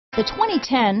The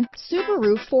 2010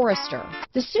 Subaru Forester.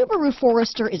 The Subaru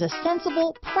Forester is a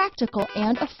sensible, practical,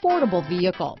 and affordable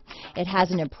vehicle. It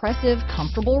has an impressive,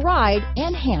 comfortable ride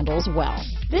and handles well.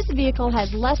 This vehicle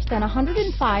has less than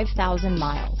 105,000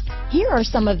 miles. Here are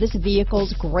some of this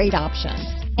vehicle's great options: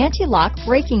 anti-lock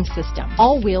braking system,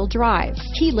 all-wheel drive,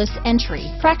 keyless entry,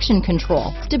 traction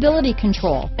control, stability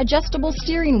control, adjustable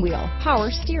steering wheel,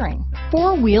 power steering,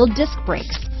 four-wheel disc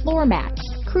brakes, floor mats,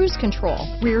 cruise control,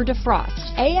 rear defrost,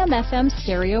 AM/FM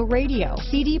stereo radio,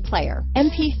 CD player,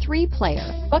 MP3 player,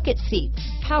 bucket seats,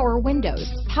 power windows,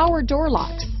 power door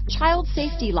locks, child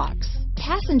safety locks,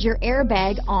 passenger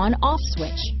airbag on/off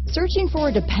switch. Searching for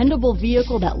a dependable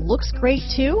vehicle that looks great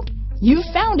too? You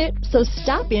found it, so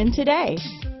stop in today.